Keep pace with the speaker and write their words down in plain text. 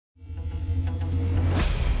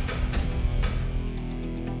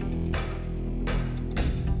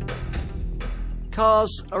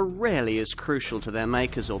Cars are rarely as crucial to their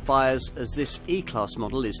makers or buyers as this E-Class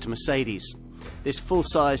model is to Mercedes. This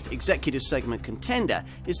full-sized executive segment contender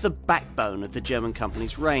is the backbone of the German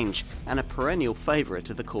company's range and a perennial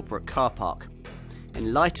favourite of the corporate car park.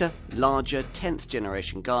 In lighter, larger 10th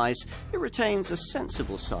generation guise, it retains a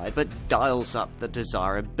sensible side but dials up the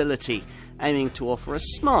desirability, aiming to offer a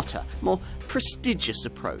smarter, more prestigious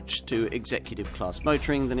approach to executive class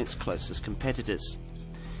motoring than its closest competitors.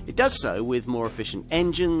 It does so with more efficient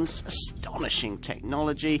engines, astonishing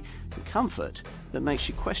technology and comfort that makes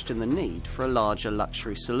you question the need for a larger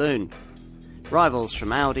luxury saloon. Rivals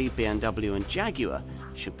from Audi, BMW and Jaguar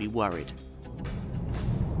should be worried.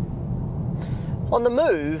 On the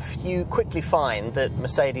Move, you quickly find that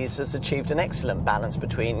Mercedes has achieved an excellent balance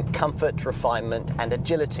between comfort, refinement and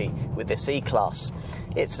agility with this E-Class.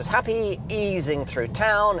 It's as happy easing through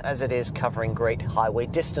town as it is covering great highway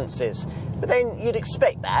distances. But then you'd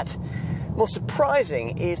expect that. More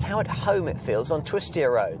surprising is how at home it feels on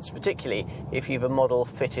twistier roads, particularly if you've a model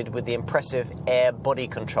fitted with the impressive air body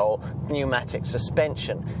control pneumatic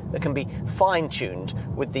suspension that can be fine-tuned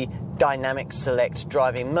with the Dynamic Select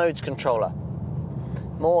driving modes controller.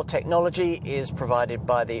 More technology is provided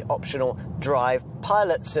by the optional Drive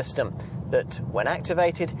Pilot system that, when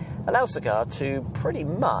activated, allows the car to pretty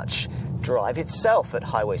much drive itself at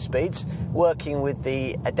highway speeds, working with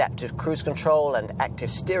the adaptive cruise control and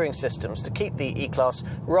active steering systems to keep the E-Class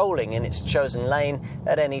rolling in its chosen lane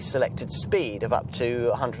at any selected speed of up to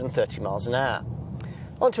 130 miles an hour.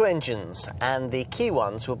 Onto engines, and the key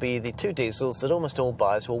ones will be the two diesels that almost all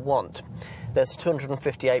buyers will want. There's a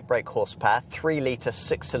 258 brake horsepower, 3-litre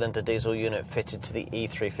 6-cylinder diesel unit fitted to the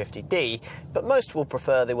E350D, but most will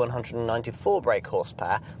prefer the 194 brake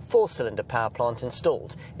horsepower, 4-cylinder power plant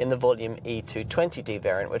installed in the volume E220D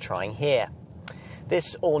variant we're trying here.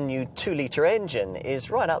 This all-new 2-litre engine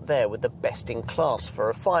is right up there with the best in class for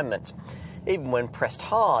refinement. Even when pressed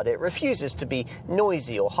hard, it refuses to be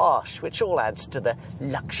noisy or harsh, which all adds to the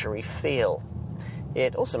luxury feel.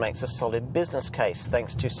 It also makes a solid business case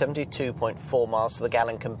thanks to 72.4 miles to the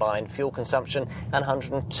gallon combined fuel consumption and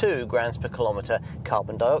 102 grams per kilometre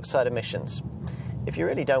carbon dioxide emissions. If you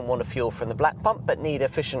really don't want to fuel from the black pump but need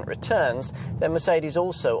efficient returns, then Mercedes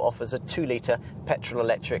also offers a 2-litre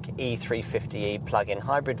petrol-electric E350e plug-in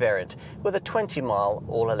hybrid variant with a 20-mile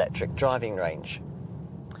all-electric driving range.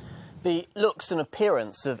 The looks and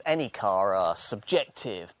appearance of any car are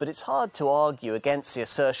subjective, but it's hard to argue against the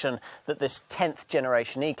assertion that this 10th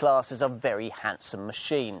generation E-Class is a very handsome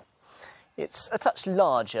machine. It's a touch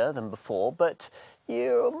larger than before, but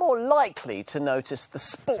you're more likely to notice the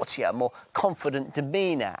sportier, more confident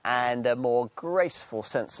demeanour and a more graceful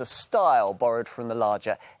sense of style borrowed from the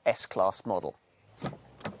larger S-Class model.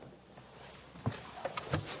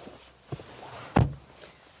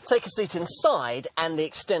 Take a seat inside, and the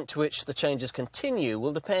extent to which the changes continue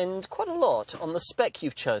will depend quite a lot on the spec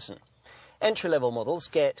you've chosen. Entry-level models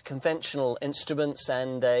get conventional instruments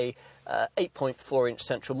and a 8.4-inch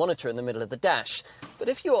central monitor in the middle of the dash. But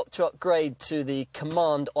if you opt to upgrade to the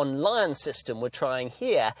Command Online system we're trying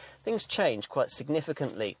here, things change quite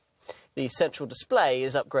significantly. The central display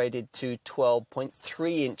is upgraded to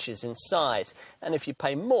 12.3 inches in size, and if you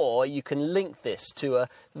pay more, you can link this to a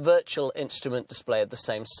virtual instrument display of the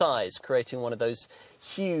same size, creating one of those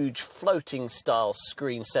huge floating style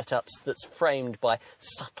screen setups that's framed by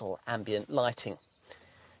subtle ambient lighting.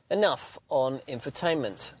 Enough on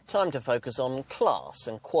infotainment. Time to focus on class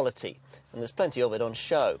and quality, and there's plenty of it on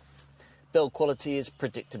show. Build quality is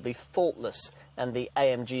predictably faultless, and the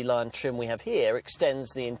AMG line trim we have here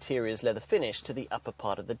extends the interior's leather finish to the upper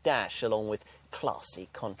part of the dash, along with classy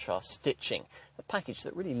contrast stitching, a package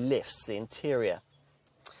that really lifts the interior.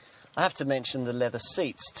 I have to mention the leather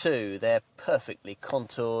seats too. They're perfectly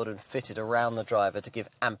contoured and fitted around the driver to give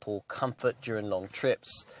ample comfort during long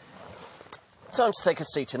trips. Time to take a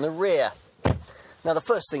seat in the rear. Now, the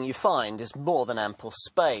first thing you find is more than ample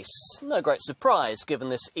space. No great surprise, given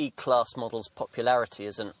this E-Class model's popularity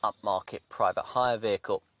as an upmarket private hire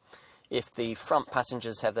vehicle. If the front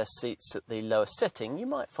passengers have their seats at the lower setting, you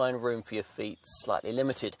might find room for your feet slightly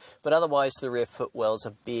limited, but otherwise the rear footwells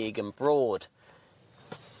are big and broad.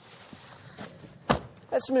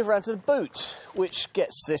 Let's move around to the boot, which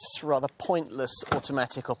gets this rather pointless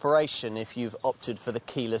automatic operation if you've opted for the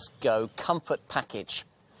keyless Go Comfort package.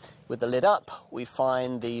 With the lid up, we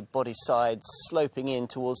find the body side sloping in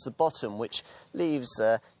towards the bottom, which leaves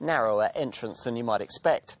a narrower entrance than you might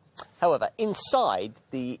expect. However, inside,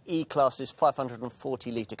 the E-Class's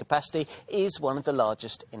 540-litre capacity is one of the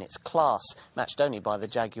largest in its class, matched only by the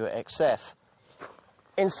Jaguar XF.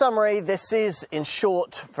 In summary, this is, in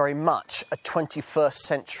short, very much a 21st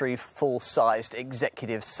century full-sized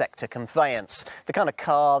executive sector conveyance, the kind of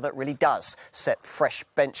car that really does set fresh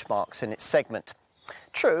benchmarks in its segment.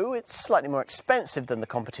 True, it's slightly more expensive than the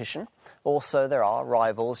competition. Also, there are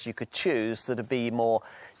rivals you could choose that would be more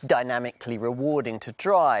dynamically rewarding to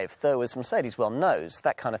drive, though as Mercedes well knows,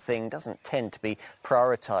 that kind of thing doesn't tend to be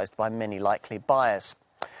prioritised by many likely buyers.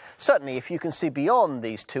 Certainly, if you can see beyond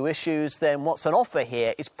these two issues, then what's on offer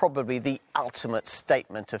here is probably the ultimate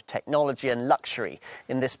statement of technology and luxury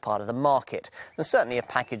in this part of the market, and certainly a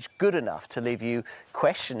package good enough to leave you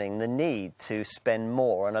questioning the need to spend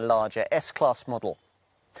more on a larger S-Class model.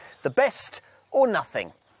 The best or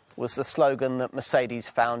nothing was the slogan that Mercedes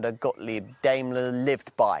founder Gottlieb Daimler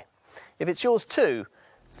lived by. If it's yours too,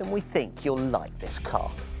 then we think you'll like this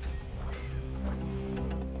car.